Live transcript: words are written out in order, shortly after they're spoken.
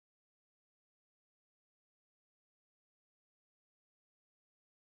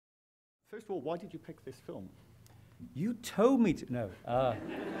First of all, why did you pick this film? You told me to. No.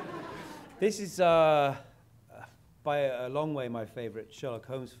 This is by a long way my favorite Sherlock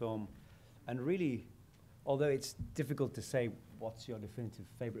Holmes film. And really, although it's difficult to say what's your definitive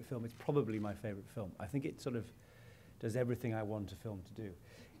favorite film, it's probably my favorite film. I think it sort of does everything I want a film to do.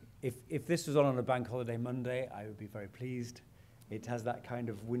 If this was on a bank holiday Monday, I would be very pleased. It has that kind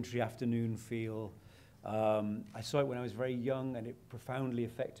of wintry afternoon feel. I saw it when I was very young, and it profoundly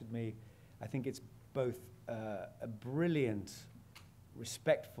affected me. I think it's both a brilliant,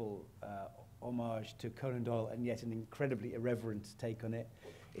 respectful homage to Conan Doyle, and yet an incredibly irreverent take on it.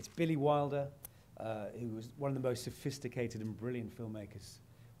 It's Billy Wilder, who was one of the most sophisticated and brilliant filmmakers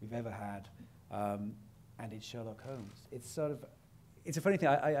we've ever had, and it's Sherlock Holmes. It's a funny thing.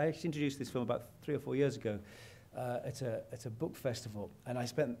 I actually introduced this film about 3 or 4 years ago at a book festival, and I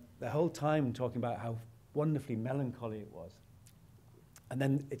spent the whole time talking about how wonderfully melancholy it was. And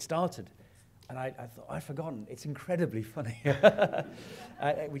then it started, and I thought, I'd forgotten. It's incredibly funny,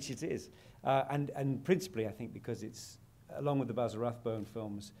 which it is. And principally, I think, because it's, along with the Basil Rathbone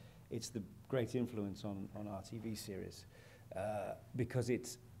films, it's the great influence on our TV series, because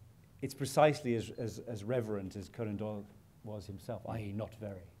it's precisely as reverent as Conan Doyle was himself, i.e. not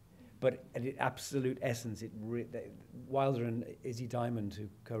very. But at its absolute essence, Wilder and Izzy Diamond, who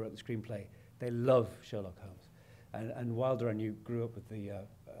co-wrote the screenplay, they love Sherlock Holmes. And Wilder, I knew, grew up with the,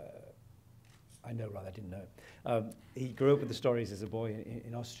 I didn't know. He grew up with the stories as a boy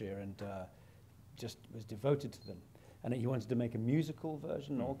in Austria, and just was devoted to them. And he wanted to make a musical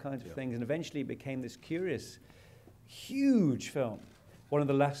version, all kinds of things, and eventually it became this curious, huge film. One of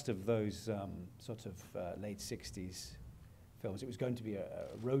the last of those sort of late 60s films. It was going to be a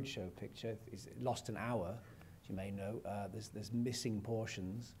roadshow picture. It's lost an hour, as you may know. There's missing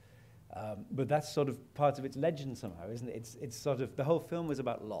portions. But that's sort of part of its legend somehow, isn't it? It's sort of, the whole film was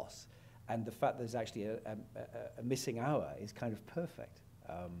about loss, and the fact there's actually a missing hour is kind of perfect.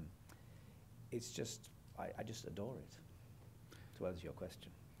 It's just, I just adore it. To answer your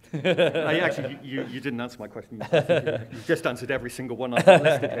question. Actually, you didn't answer my question. You just answered every single one I've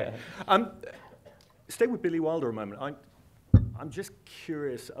listed here. Stay with Billy Wilder a moment. I'm just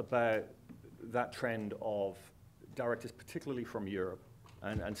curious about that trend of directors, particularly from Europe,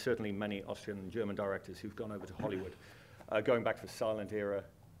 and certainly many Austrian and German directors who've gone over to Hollywood, going back to the silent era,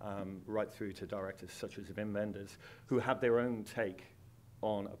 right through to directors such as Wim Wenders, who have their own take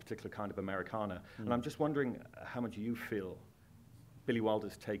on a particular kind of Americana. And I'm just wondering how much you feel Billy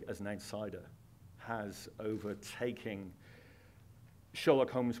Wilder's take as an outsider has overtaking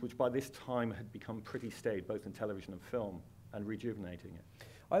Sherlock Holmes, which by this time had become pretty staid, both in television and film, and rejuvenating it.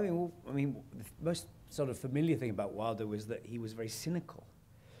 I mean, the most sort of familiar thing about Wilder was that he was very cynical,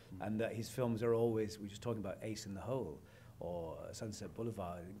 and that his films are always, we were just talking about Ace in the Hole, or Sunset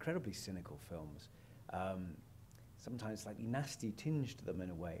Boulevard, incredibly cynical films. Sometimes slightly nasty tinge to them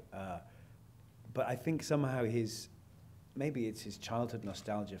in a way. But I think somehow maybe it's his childhood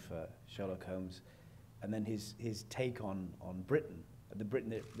nostalgia for Sherlock Holmes, and then his take on Britain, the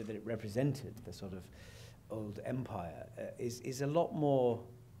Britain that it represented, the sort of old empire, is a lot more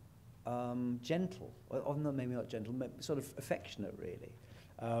gentle, or maybe not gentle, sort of affectionate, really.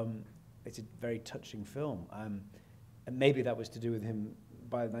 It's a very touching film, and maybe that was to do with him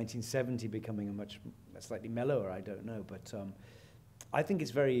by 1970 becoming a slightly mellower. I don't know, but I think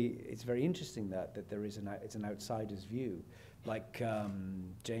it's very interesting that there is it's an outsider's view, like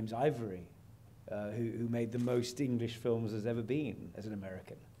James Ivory, who made the most English films there's ever been as an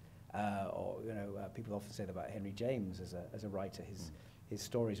American. Or people often say that about Henry James as a writer. His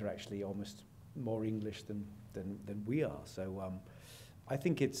stories are actually almost more English than we are. So I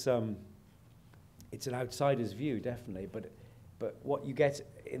think it's an outsider's view, definitely. But what you get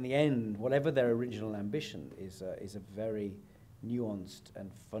in the end, whatever their original ambition, is a very nuanced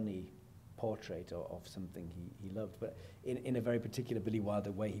and funny portrait of something he loved, but in a very particular Billy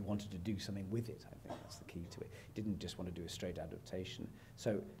Wilder way. He wanted to do something with it. I think that's the key to it. He didn't just want to do a straight adaptation.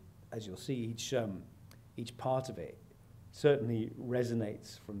 So, as you'll see, each part of it certainly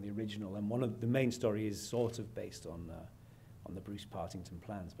resonates from the original, and one of the main story is sort of based on the Bruce Partington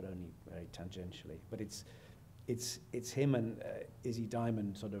plans, but only very tangentially. But it's him and Izzy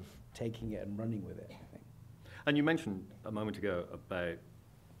Diamond sort of taking it and running with it, I think. And you mentioned a moment ago about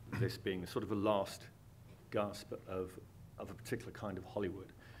this being sort of a last gasp of a particular kind of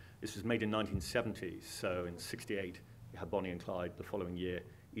Hollywood. This was made in 1970, so in '68 you had Bonnie and Clyde, the following year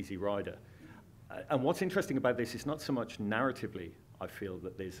Easy Rider. And what's interesting about this is not so much narratively, I feel,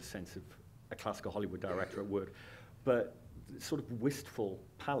 that there's a sense of a classical Hollywood director at work, but sort of wistful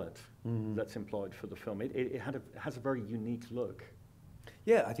palette that's employed for the film. It has a very unique look.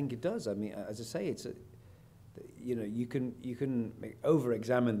 Yeah, I think it does. I mean, as I say, it's a, you know, you can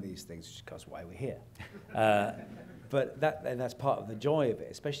over-examine these things, which is, of course, why we're here. But that's part of the joy of it,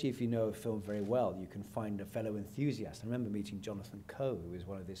 especially if you know a film very well. You can find a fellow enthusiast. I remember meeting Jonathan Coe, who is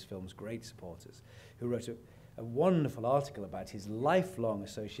one of this film's great supporters, who wrote a wonderful article about his lifelong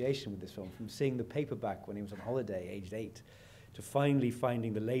association with this film, from seeing the paperback when he was on holiday, aged 8, to finally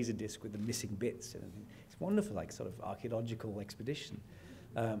finding the Laserdisc with the missing bits. And it's wonderful, like sort of archaeological expedition.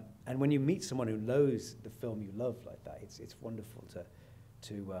 And when you meet someone who knows the film you love like that, it's wonderful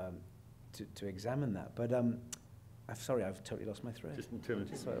to examine that. But I'm sorry, I've totally lost my thread. Just in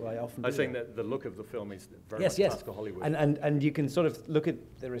terms of, I often I was saying that the look of the film is very yes, much classical Hollywood. And you can sort of look at,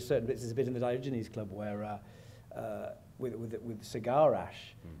 there are certain bits, there's a bit in the Diogenes Club where with cigar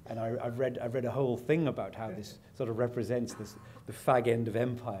ash, and I've read a whole thing about how this sort of represents the fag end of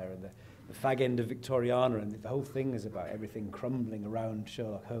empire and the fag end of Victoriana, and the whole thing is about everything crumbling around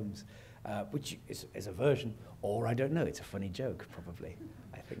Sherlock Holmes, which is a version, or I don't know, it's a funny joke probably.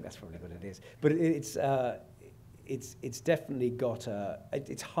 I think that's probably what it is. But it's definitely got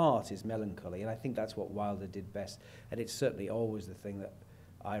its heart is melancholy, and I think that's what Wilder did best, and it's certainly always the thing that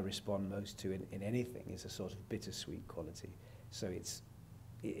I respond most to in anything, is a sort of bittersweet quality. So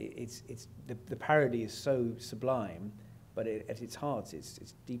the parody is so sublime, but at its heart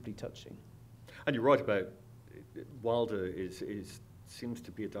it's deeply touching. And you're right about Wilder seems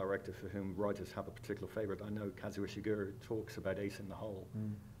to be a director for whom writers have a particular favourite. I know Kazuo Ishiguro talks about Ace in the Hole.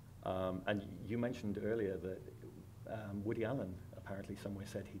 And you mentioned earlier that Woody Allen apparently somewhere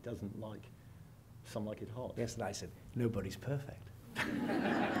said he doesn't like Some Like It Hot. Yes, and I said, nobody's perfect.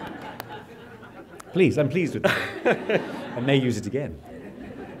 Please, I'm pleased with that. I may use it again.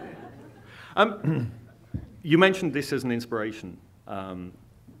 You mentioned this as an inspiration. And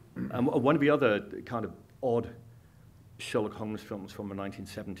one of the other kind of odd Sherlock Holmes films from the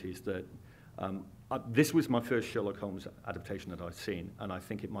 1970s that this was my first Sherlock Holmes adaptation that I've seen, and I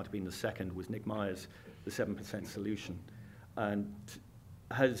think it might have been the second, was Nick Meyer's The 7% Solution. And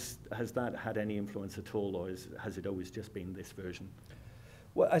has that had any influence at all, or has it always just been this version?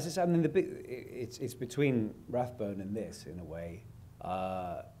 Well, as I said, I mean, it's between Rathbone and this, in a way.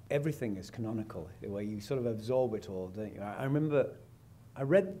 Everything is canonical, the way you sort of absorb it all, don't you? I remember I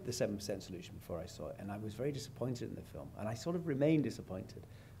read The 7% Solution before I saw it, and I was very disappointed in the film, and I sort of remained disappointed,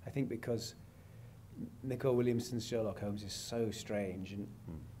 I think because Nicole Williamson's Sherlock Holmes is so strange, and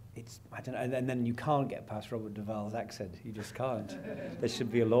I don't know, and then you can't get past Robert Duvall's accent. You just can't. There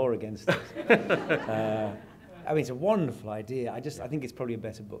should be a law against it. I mean, it's a wonderful idea. I think it's probably a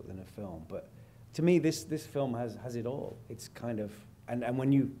better book than a film. But to me, this film has it all. It's kind of, and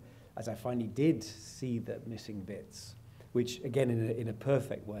when you, as I finally did see the missing bits, which again in a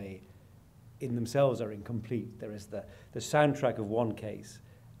perfect way, in themselves are incomplete. There is the soundtrack of one case,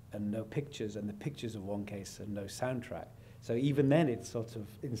 and no pictures, and the pictures of one case and no soundtrack. So even then, it's sort of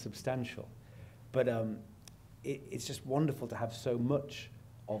insubstantial. But it's just wonderful to have so much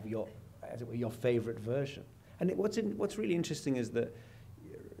of your favorite version. And what's really interesting is that,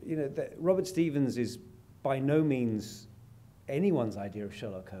 you know, that Robert Stevens is by no means anyone's idea of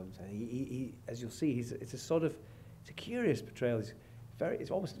Sherlock Holmes. He as you'll see, it's a curious portrayal.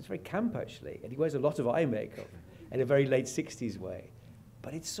 It's very camp actually, and he wears a lot of eye makeup in a very late '60s way.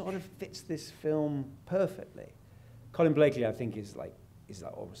 But it sort of fits this film perfectly. Colin Blakely, I think, is like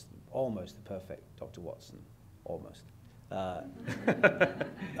almost the perfect Dr. Watson, almost.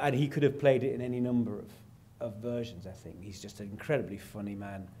 And he could have played it in any number of versions, I think. He's just an incredibly funny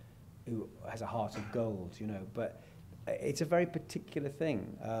man who has a heart of gold, you know. But it's a very particular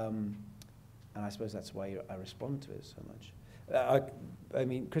thing, and I suppose that's why I respond to it so much. I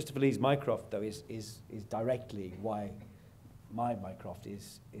mean, Christopher Lee's Mycroft, though, is directly why my Mycroft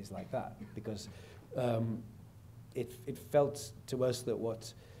is like that, because it felt to us that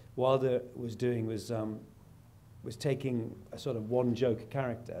what Wilder was doing was taking a sort of one joke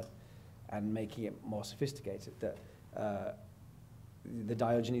character and making it more sophisticated. That the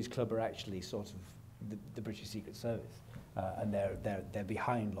Diogenes Club are actually sort of the British Secret Service, and they're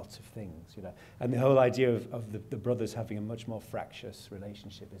behind lots of things, you know. And the whole idea of the brothers having a much more fractious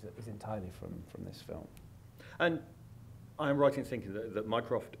relationship is entirely from this film. And I'm right in thinking that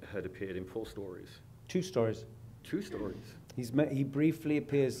Mycroft had appeared in 4 stories. 2 stories. 2 stories. He briefly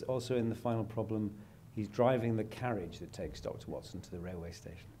appears also in The Final Problem. He's driving the carriage that takes Dr. Watson to the railway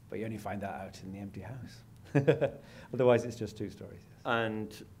station. But you only find that out in The Empty House. Otherwise, it's just 2 stories.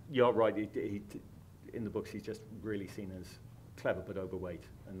 And you're right, he, in the books, he's just really seen as clever but overweight,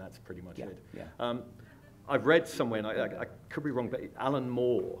 and that's pretty much it. Yeah. I've read somewhere, and I could be wrong, but Alan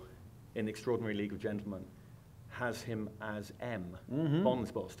Moore in The Extraordinary League of Gentlemen has him as M,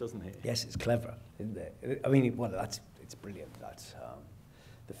 Bond's boss, doesn't he? Yes, it's clever, isn't it? I mean, well, it's brilliant. That's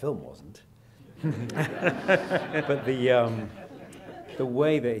the film wasn't, but the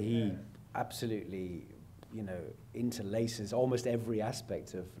way that he absolutely, you know, interlaces almost every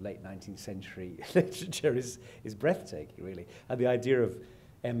aspect of late 19th century literature is breathtaking, really. And the idea of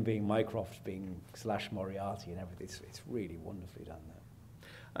M being Mycroft being / Moriarty and everything, it's really wonderfully done there.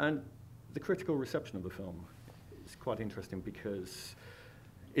 And the critical reception of the film is quite interesting because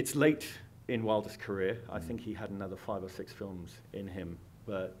it's late in Wilder's career. I think he had another 5 or 6 films in him,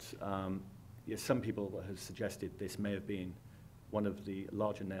 but some people have suggested this may have been one of the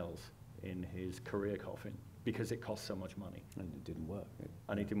larger nails in his career coffin because it cost so much money. And it didn't work.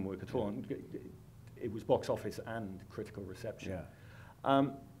 And it didn't work at all. And it was box office and critical reception. Yeah.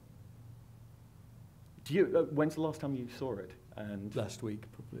 When's the last time you saw it? And last week,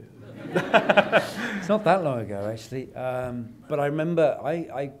 probably. It's not that long ago, actually. But I remember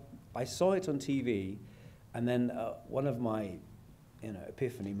I saw it on TV, and then one of my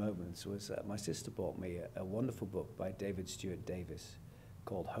epiphany moments was my sister bought me a wonderful book by David Stuart Davis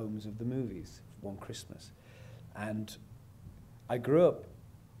called Homes of the Movies, one Christmas. And I grew up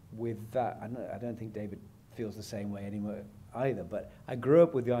with that. I don't think David feels the same way anymore either, but I grew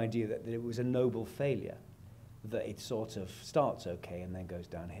up with the idea that it was a noble failure, that it sort of starts okay and then goes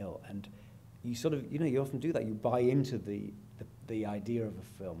downhill. And you sort of, you often do that. You buy into the idea of a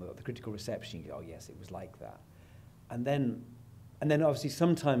film, the critical reception. You go, oh yes, it was like that. And then obviously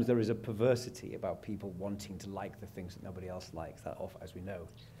sometimes there is a perversity about people wanting to like the things that nobody else likes. That, as we know,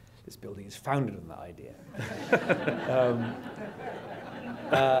 this building is founded on that idea.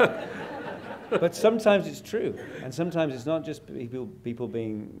 But sometimes it's true, and sometimes it's not just people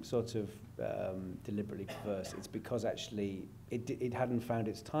being sort of deliberately perverse. It's because actually it hadn't found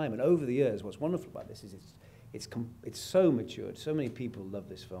its time. And over the years, what's wonderful about this is it's so matured. So many people love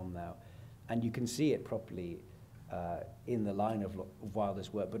this film now, and you can see it properly in the line of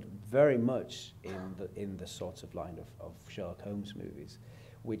Wilder's work, but very much in the sort of line of Sherlock Holmes movies,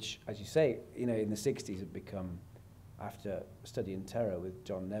 which, as you say, in the 60s had become, after Study in Terror with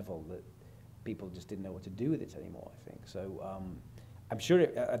John Neville, that people just didn't know what to do with it anymore, I think. So I'm sure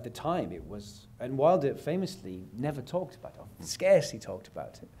at the time it was, and Wilder famously never talked about it, scarcely talked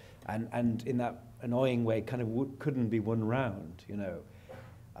about it, and in that annoying way kind of couldn't be won round,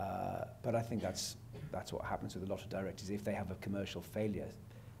 but I think that's what happens with a lot of directors. If they have a commercial failure,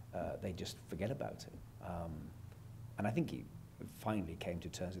 they just forget about it. And I think he finally came to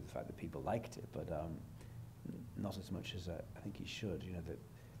terms with the fact that people liked it, but not as much as I think he should. That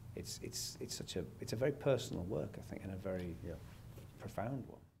it's a very personal work, I think, and a very profound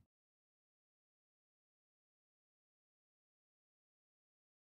one.